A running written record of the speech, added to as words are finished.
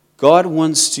God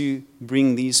wants to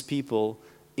bring these people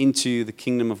into the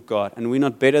kingdom of God. And we're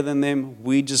not better than them.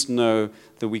 We just know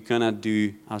that we cannot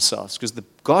do ourselves. Because the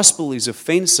gospel is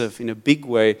offensive in a big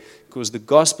way, because the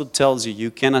gospel tells you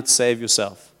cannot save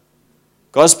yourself.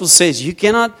 Gospel says you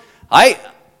cannot do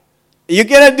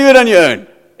it on your own.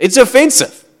 It's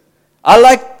offensive. I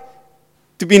like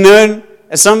to be known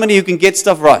as somebody who can get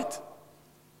stuff right.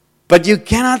 But you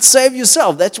cannot save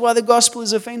yourself. That's why the gospel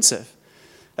is offensive.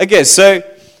 Okay, so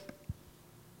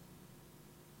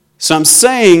I'm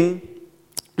saying,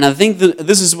 and I think that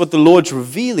this is what the Lord's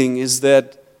revealing, is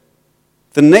that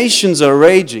the nations are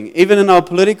raging. Even in our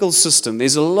political system,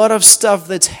 there's a lot of stuff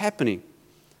that's happening.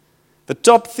 The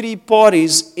top 3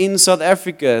 parties in South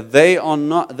Africa, they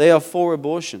are for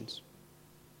abortions.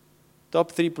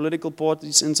 Top 3 political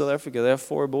parties in South Africa, they are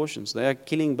for abortions. They are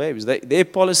killing babies. Their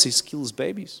policies kills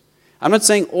babies. I'm not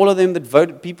saying all of them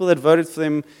people that voted for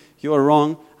them, you are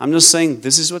wrong. I'm just saying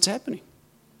this is what's happening.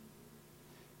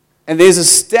 And there's a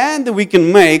stand that we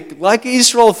can make, like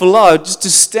Israel for love, just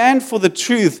to stand for the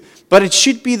truth, but it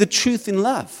should be the truth in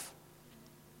love.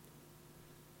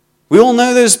 We all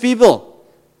know those people.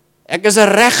 Ek is 'n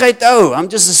reguit ou. I'm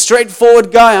just a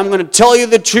straightforward guy. I'm going to tell you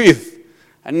the truth.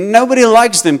 And nobody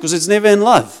likes them because it's never in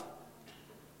love.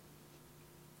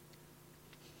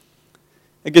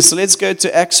 Okay, so let's go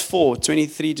to Acts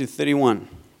 4:23-31.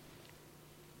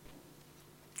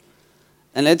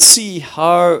 And let's see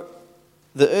how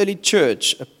the early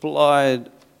church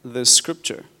applied the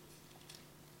scripture.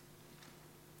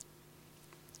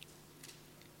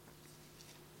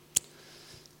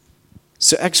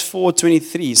 So Acts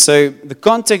 4:23. So the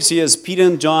context here is Peter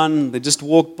and John, they just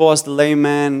walked past the lame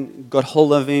man, got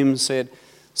hold of him, said,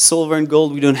 silver and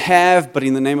gold we don't have, but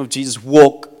in the name of Jesus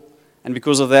walk. And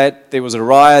because of that, there was a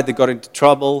riot, they got into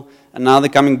trouble, and now they're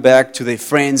coming back to their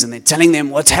friends and they're telling them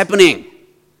what's happening.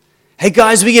 Hey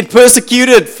guys, we get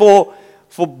persecuted for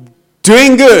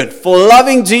doing good, for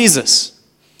loving Jesus.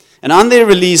 And on their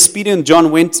release, Peter and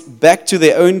John went back to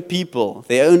their own people.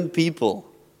 Their own people.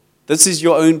 This is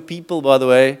your own people, by the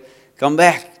way. Come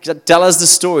back. Tell us the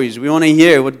stories. We want to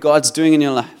hear what God's doing in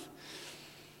your life.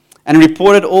 And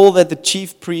reported all that the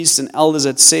chief priests and elders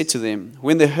had said to them.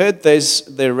 When they heard this,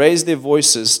 they raised their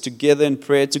voices together in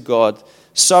prayer to God.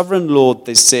 Sovereign Lord,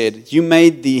 they said, you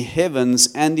made the heavens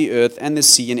and the earth and the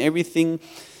sea and everything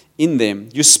in them.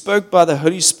 You spoke by the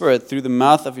Holy Spirit through the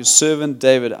mouth of your servant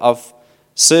David, our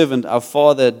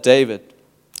father David.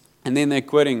 And then they're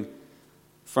quoting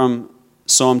from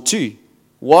Psalm 2.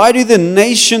 Why do the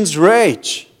nations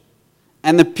rage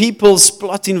and the peoples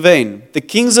plot in vain? The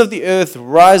kings of the earth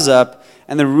rise up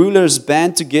and the rulers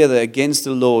band together against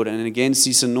the Lord and against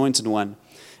his anointed one.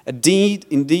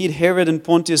 Indeed, Herod and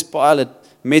Pontius Pilate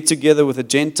met together with the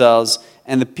Gentiles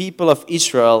and the people of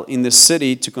Israel in the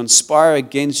city to conspire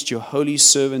against your holy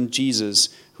servant Jesus,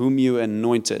 whom you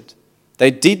anointed. They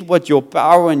did what your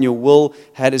power and your will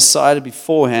had decided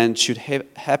beforehand should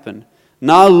happen.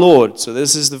 Now, Lord, so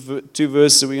this is the 2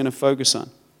 verses that we're going to focus on.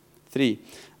 3.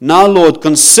 Now, Lord,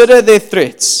 consider their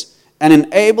threats and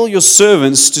enable your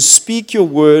servants to speak your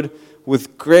word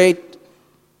with great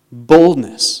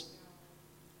boldness.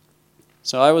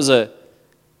 So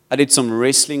I did some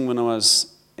wrestling when I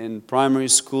was in primary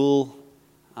school.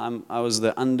 I was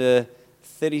the under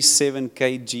 37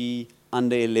 kg,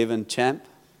 under 11 champ.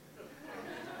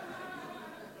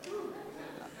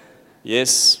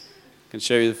 Yes, I can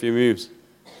show you a few moves.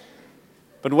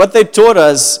 But what they taught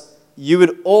us, you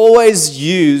would always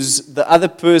use the other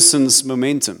person's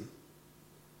momentum.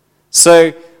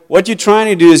 So what you're trying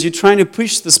to do is you're trying to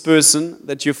push this person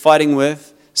that you're fighting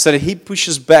with so that he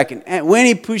pushes back. And when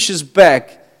he pushes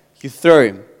back, you throw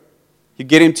him. You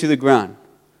get him to the ground.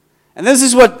 And this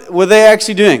is what they're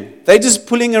actually doing. They're just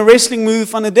pulling a wrestling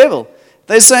move on the devil.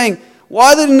 They're saying,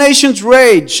 why do the nations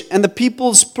rage and the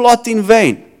peoples plot in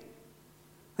vain?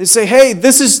 They say, hey,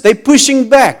 they're pushing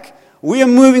back. We are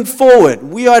moving forward.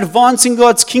 We are advancing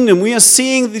God's kingdom. We are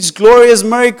seeing these glorious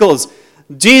miracles.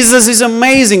 Jesus is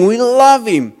amazing. We love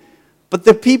him. But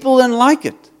the people don't like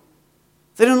it.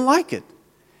 They don't like it.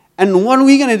 And what are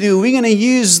we going to do? We're going to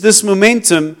use this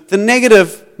momentum, the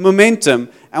negative momentum,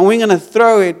 and we're going to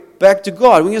throw it back to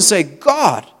God. We're going to say,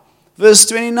 God, verse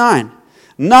 29,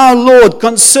 now, Lord,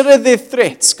 consider their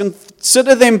threats.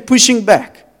 Consider them pushing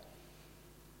back.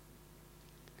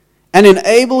 And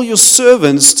enable your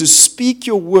servants to speak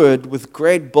your word with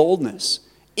great boldness,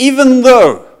 even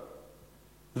though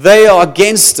they are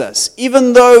against us,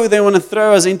 even though they want to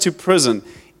throw us into prison,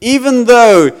 even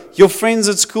though your friends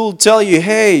at school tell you,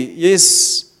 hey,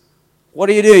 yes, what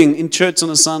are you doing in church on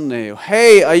a Sunday? Or,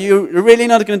 hey, are you really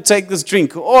not going to take this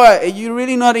drink? Or are you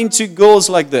really not into girls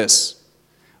like this?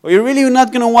 Or you're really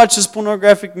not going to watch this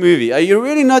pornographic movie? Are you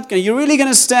really not going? You're really going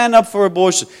to stand up for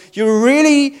abortion? You're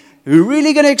really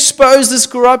going to expose this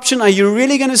corruption? Are you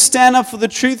really going to stand up for the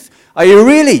truth? Are you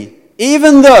really?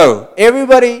 Even though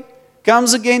everybody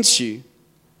comes against you,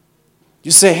 you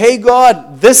say, hey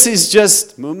God, this is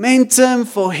just momentum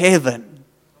for heaven.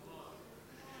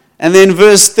 And then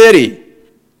verse 30,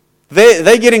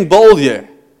 they're getting bold here.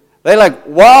 They're like,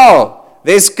 wow.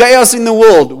 There's chaos in the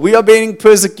world. We are being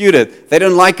persecuted. They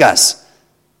don't like us.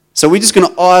 So we're just going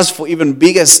to ask for even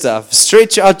bigger stuff.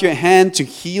 Stretch out your hand to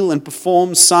heal and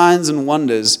perform signs and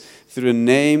wonders through the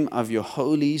name of your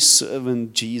holy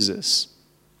servant Jesus.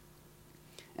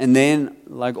 And then,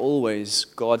 like always,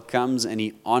 God comes and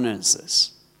He honors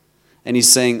this. And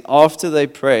He's saying, after they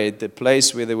prayed, the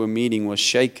place where they were meeting was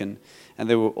shaken, and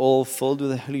they were all filled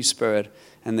with the Holy Spirit,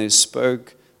 and they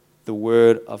spoke the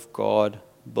word of God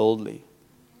boldly.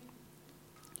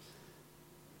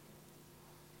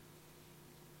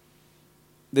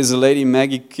 There's a lady,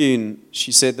 Maggie Kuhn,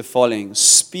 she said the following: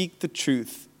 speak the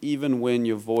truth even when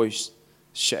your voice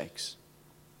shakes.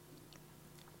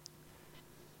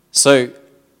 So,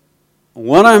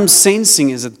 what I'm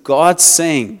sensing is that God's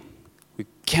saying, we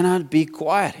cannot be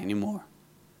quiet anymore.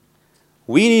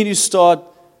 We need to start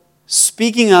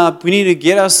speaking up. We need to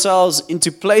get ourselves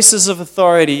into places of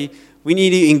authority. We need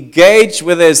to engage,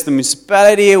 whether it's the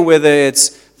municipality, whether it's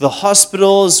the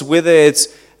hospitals, whether it's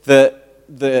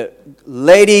the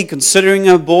lady considering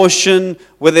abortion,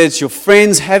 whether it's your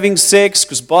friends having sex,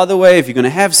 because by the way, if you're going to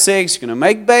have sex, you're going to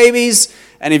make babies,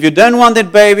 and if you don't want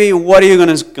that baby, what are you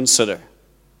going to consider?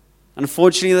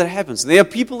 Unfortunately, that happens. There are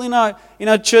people in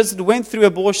our church that went through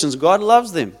abortions. God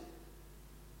loves them,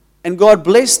 and God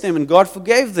blessed them, and God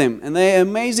forgave them, and they're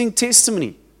amazing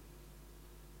testimony.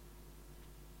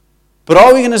 But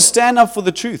are we going to stand up for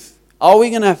the truth? Are we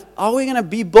going to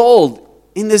be bold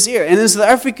in this area? And in South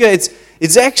Africa,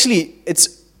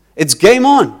 it's game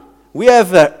on. We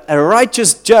have a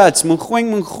righteous judge,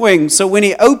 Mogoeng. So when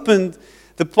he opened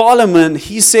the parliament,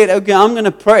 he said, okay, I'm going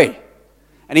to pray.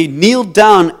 And he kneeled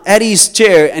down at his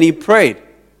chair and he prayed.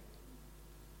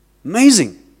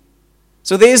 Amazing.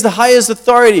 So there's the highest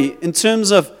authority in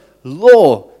terms of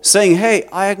law saying, hey,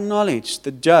 I acknowledge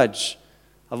the judge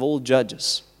of all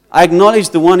judges. I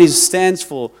acknowledge the one who stands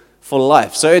for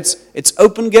life. So it's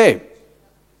open game.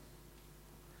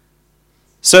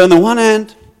 So on the one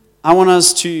hand, I want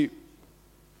us to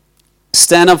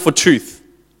stand up for truth.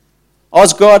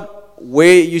 Ask God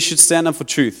where you should stand up for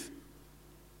truth.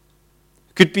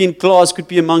 Could be in class, could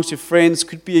be amongst your friends,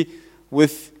 could be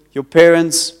with your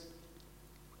parents.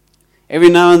 Every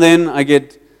now and then I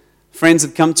get friends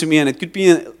that come to me, and it could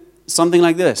be something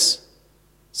like this.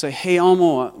 Say, hey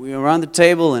Amo, we were around the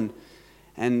table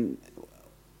and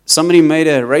somebody made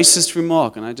a racist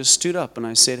remark, and I just stood up and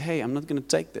I said, hey, I'm not going to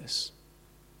take this.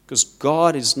 Because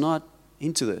God is not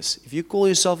into this. If you call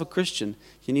yourself a Christian,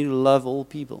 you need to love all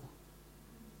people.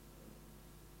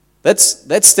 That's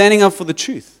standing up for the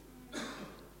truth.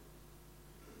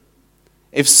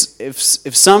 If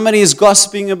somebody is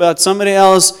gossiping about somebody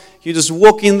else, you just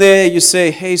walk in there, you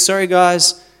say, hey, sorry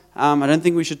guys, I don't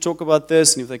think we should talk about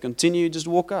this. And if they continue, you just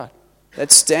walk out.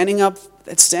 That's standing up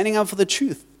for the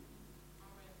truth.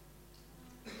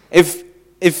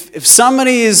 If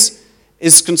somebody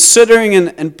is considering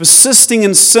and persisting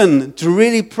in sin, to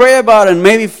really pray about it and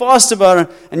maybe fast about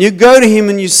it, and you go to him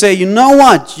and you say, you know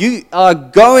what, you are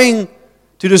going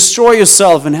to destroy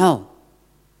yourself in hell.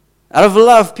 Out of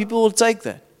love, people will take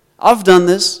that. I've done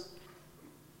this.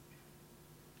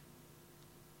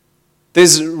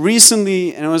 There's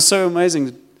recently, and it was so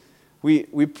amazing,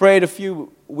 we prayed a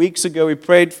few weeks ago, we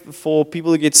prayed for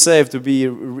people to get saved,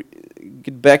 to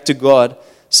get back to God.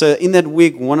 So in that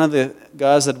week, one of the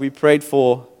guys that we prayed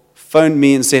for phoned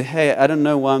me and said, hey, I don't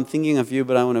know why I'm thinking of you,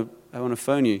 but I want to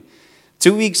phone you.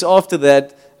 2 weeks after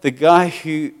that, the guy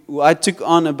who I took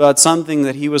on about something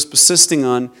that he was persisting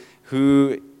on,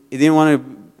 who he didn't want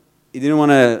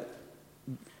to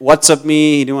WhatsApp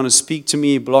me, he didn't want to speak to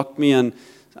me, he blocked me on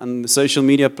the social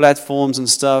media platforms and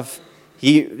stuff.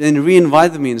 He then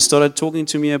re-invited me and started talking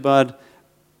to me about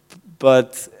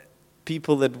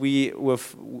people that we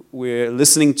were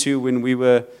listening to when we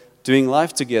were doing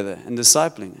life together and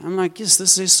discipling. I'm like, yes,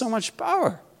 there's so much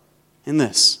power in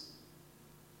this.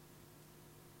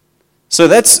 So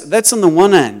that's on the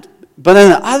one hand. But on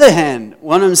the other hand,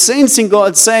 what I'm sensing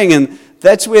God saying, and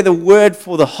that's where the word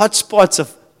for the hotspots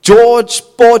of George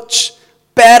Poch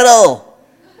battle,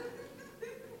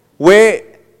 where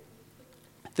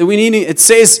that we need, it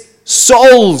says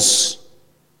souls,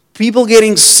 people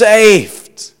getting saved.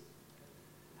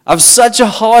 I have such a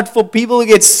heart for people to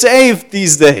get saved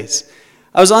these days.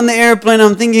 I was on the airplane,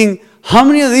 I'm thinking, how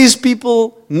many of these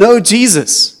people know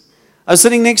Jesus? I was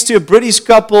sitting next to a British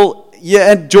couple here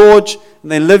at George,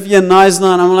 and they live here in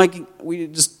Knysna, and I'm like,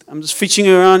 I'm just fishing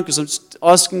around because I'm just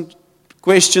asking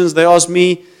questions. They ask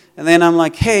me, and then I'm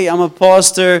like, hey, I'm a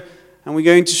pastor, and we're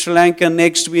going to Sri Lanka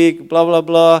next week, blah, blah,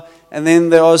 blah. And then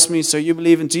they ask me, so you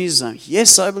believe in Jesus? I'm like,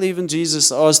 yes, I believe in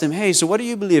Jesus. I asked them, hey, so what do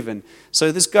you believe in?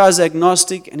 So this guy's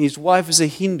agnostic, and his wife is a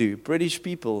Hindu, British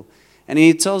people. And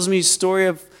he tells me a story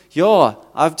of,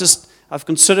 I've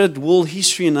considered world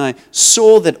history, and I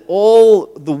saw that all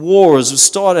the wars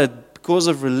started because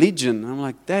of religion. I'm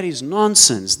like, that is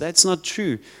nonsense. That's not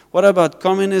true. What about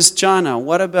communist China?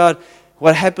 What about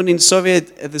what happened in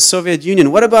the Soviet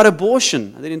Union? What about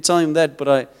abortion? I didn't tell him that, but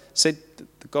I said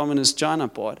the communist China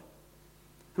part.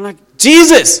 I'm like,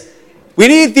 Jesus, we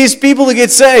need these people to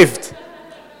get saved.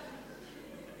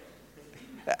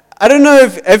 I don't know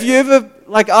have you ever,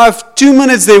 I have 2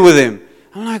 minutes there with him.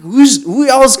 I'm like, who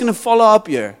else is going to follow up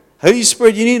here? Holy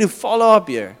Spirit, you need to follow up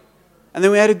here. And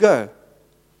then we had to go.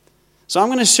 So I'm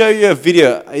going to show you a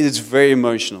video. It's very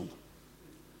emotional.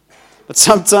 But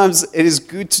sometimes it is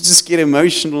good to just get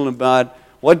emotional about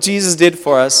what Jesus did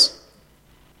for us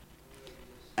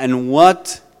and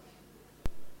what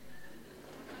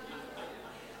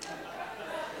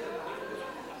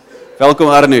Welkom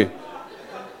Arnu.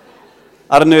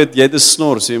 Arnu, jy het 'n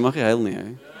snor, so jy mag nie huil nie.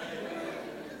 Hè?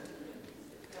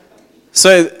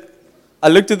 So I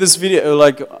looked at this video,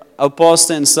 like our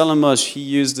pastor in Stellenbosch, he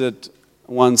used it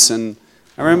once, and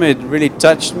I remember it really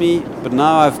touched me, but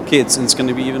now I have kids, and it's going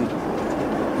to be even,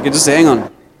 you can just hang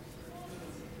on.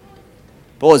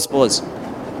 Pause.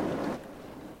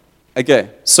 Okay,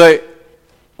 so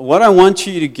what I want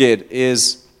you to get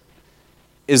is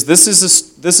this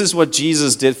is what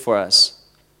Jesus did for us.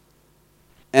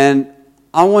 And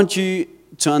I want you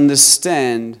to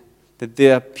understand that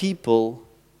there are people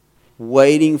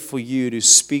waiting for you to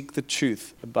speak the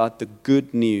truth about the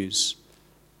good news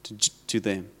to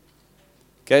them.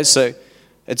 Okay, so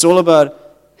it's all about,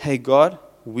 hey God,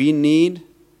 we need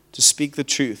to speak the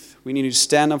truth. We need to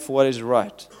stand up for what is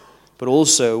right. But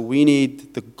also, we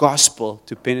need the gospel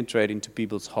to penetrate into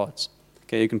people's hearts.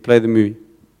 Okay, you can play the movie.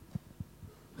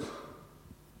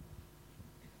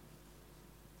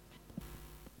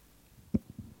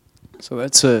 So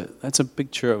that's a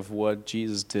picture of what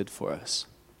Jesus did for us.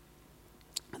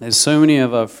 There's so many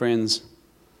of our friends,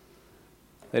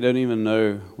 they don't even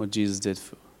know what Jesus did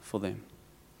for them.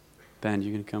 Band,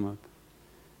 you can come up.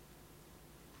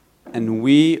 And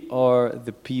we are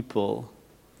the people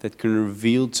that can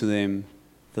reveal to them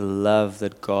the love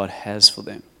that God has for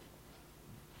them.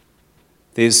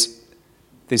 There's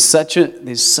such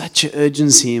an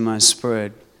urgency in my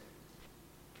spirit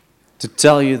to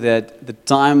tell you that the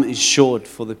time is short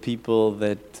for the people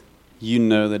that you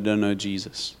know that don't know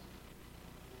Jesus.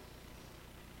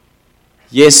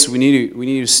 Yes, we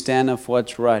need to stand up for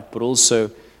what's right, but also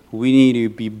we need to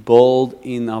be bold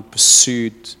in our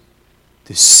pursuit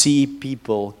to see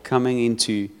people coming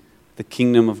into the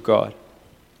kingdom of God.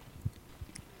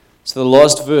 So the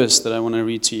last verse that I want to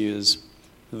read to you is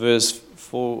verse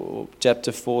 4,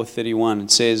 chapter 4:31.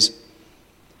 It says,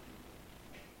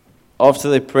 after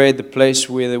they prayed, the place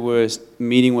where they were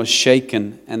meeting was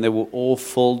shaken, and they were all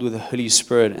filled with the Holy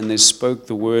Spirit, and they spoke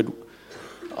the word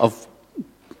of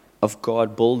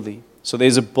God boldly. So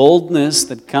there's a boldness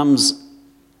that comes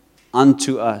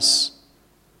unto us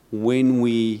when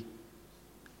we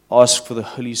ask for the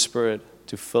Holy Spirit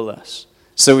to fill us.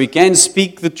 So we can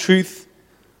speak the truth,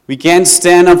 we can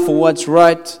stand up for what's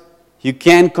right, you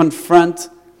can confront,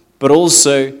 but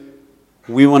also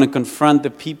we want to confront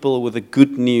the people with the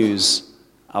good news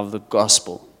of the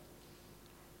gospel.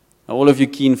 Are all of you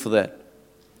keen for that?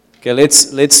 Okay,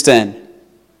 let's stand.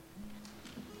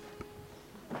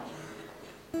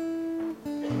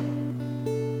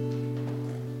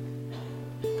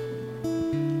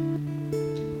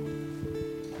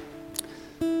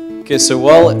 Okay, so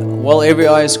while every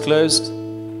eye is closed,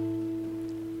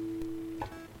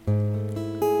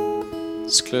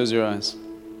 just close your eyes.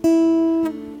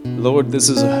 Lord, this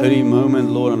is a holy moment,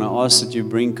 Lord, and I ask that you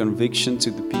bring conviction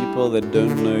to the people that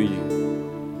don't know you.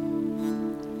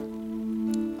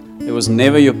 It was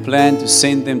never your plan to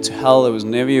send them to hell. It was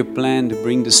never your plan to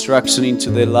bring destruction into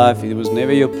their life. It was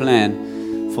never your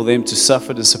plan for them to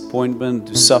suffer disappointment,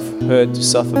 to suffer hurt, to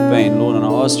suffer pain, Lord, and I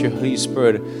ask your Holy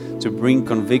Spirit to bring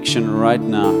conviction right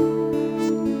now.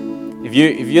 If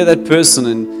you're that person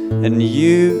and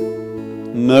you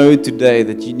know today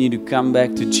that you need to come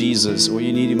back to Jesus, or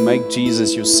you need to make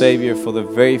Jesus your Savior for the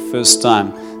very first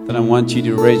time, then I want you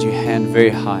to raise your hand very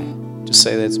high. Just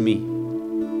say, that's me.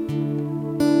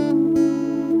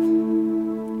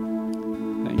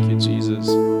 Thank you, Jesus.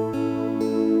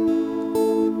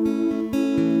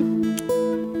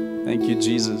 Thank you,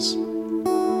 Jesus.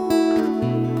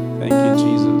 Thank you,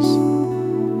 Jesus.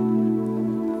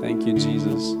 Thank you,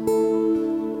 Jesus.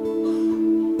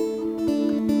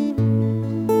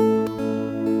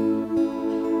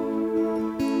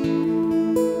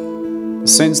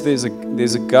 Since there's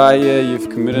a guy here, you've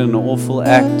committed an awful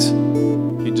act.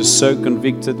 You're just so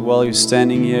convicted while you're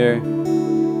standing here,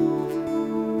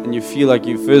 and you feel like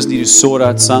you first need to sort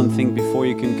out something before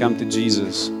you can come to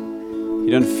Jesus. You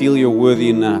don't feel you're worthy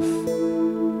enough,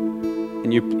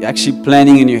 and you're actually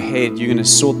planning in your head you're going to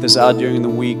sort this out during the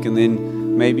week, and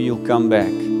then maybe you'll come back.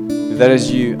 If that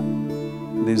is you,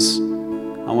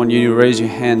 I want you to raise your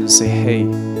hand and say, "Hey,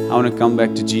 I want to come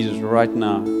back to Jesus right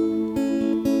now."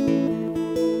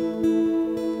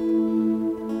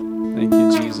 Thank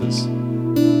you, Jesus.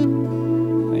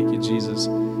 Thank you, Jesus.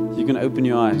 You can open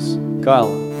your eyes. Kyle,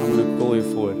 I'm going to call you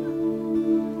forward.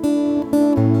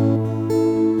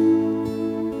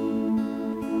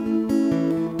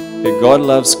 Okay, God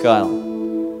loves Kyle.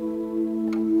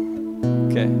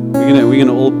 Okay, we're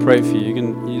gonna all pray for you.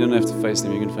 You don't have to face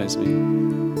them. You can face me.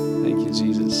 Thank you,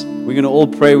 Jesus. We're gonna all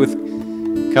pray with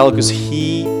Kyle because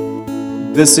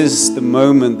this is the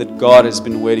moment that God has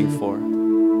been waiting for.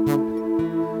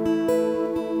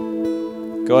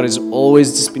 God has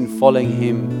always just been following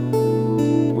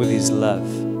him with his love.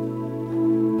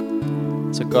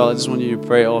 So God, I just want you to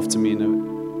pray after me.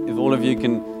 If all of you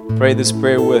can pray this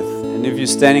prayer with, and if you're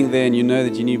standing there and you know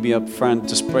that you need to be up front,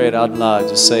 just pray it out loud.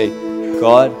 Just say,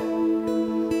 God,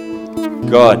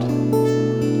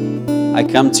 I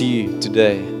come to you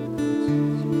today.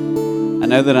 I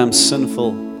know that I'm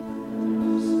sinful.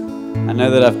 I know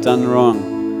that I've done wrong.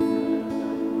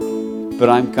 But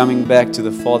I'm coming back to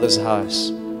the Father's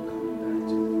house.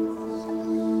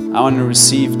 I want to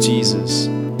receive Jesus.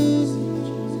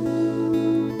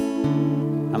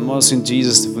 I'm asking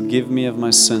Jesus to forgive me of my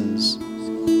sins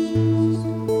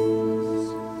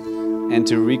and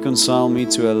to reconcile me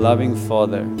to a loving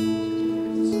Father.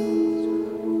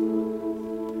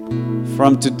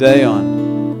 From today on,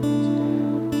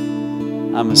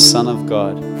 I'm a son of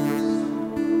God.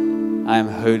 I am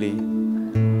holy.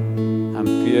 I'm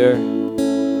pure.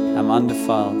 I'm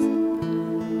undefiled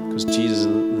because Jesus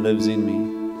lives in me.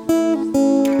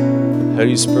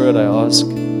 Holy Spirit, I ask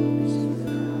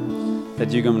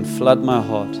that you come and flood my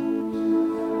heart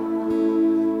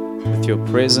with your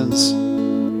presence,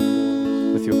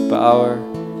 with your power,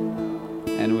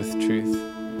 and with truth.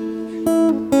 In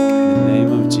the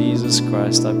name of Jesus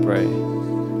Christ, I pray.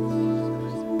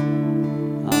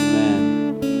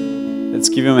 Amen. Let's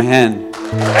give him a hand.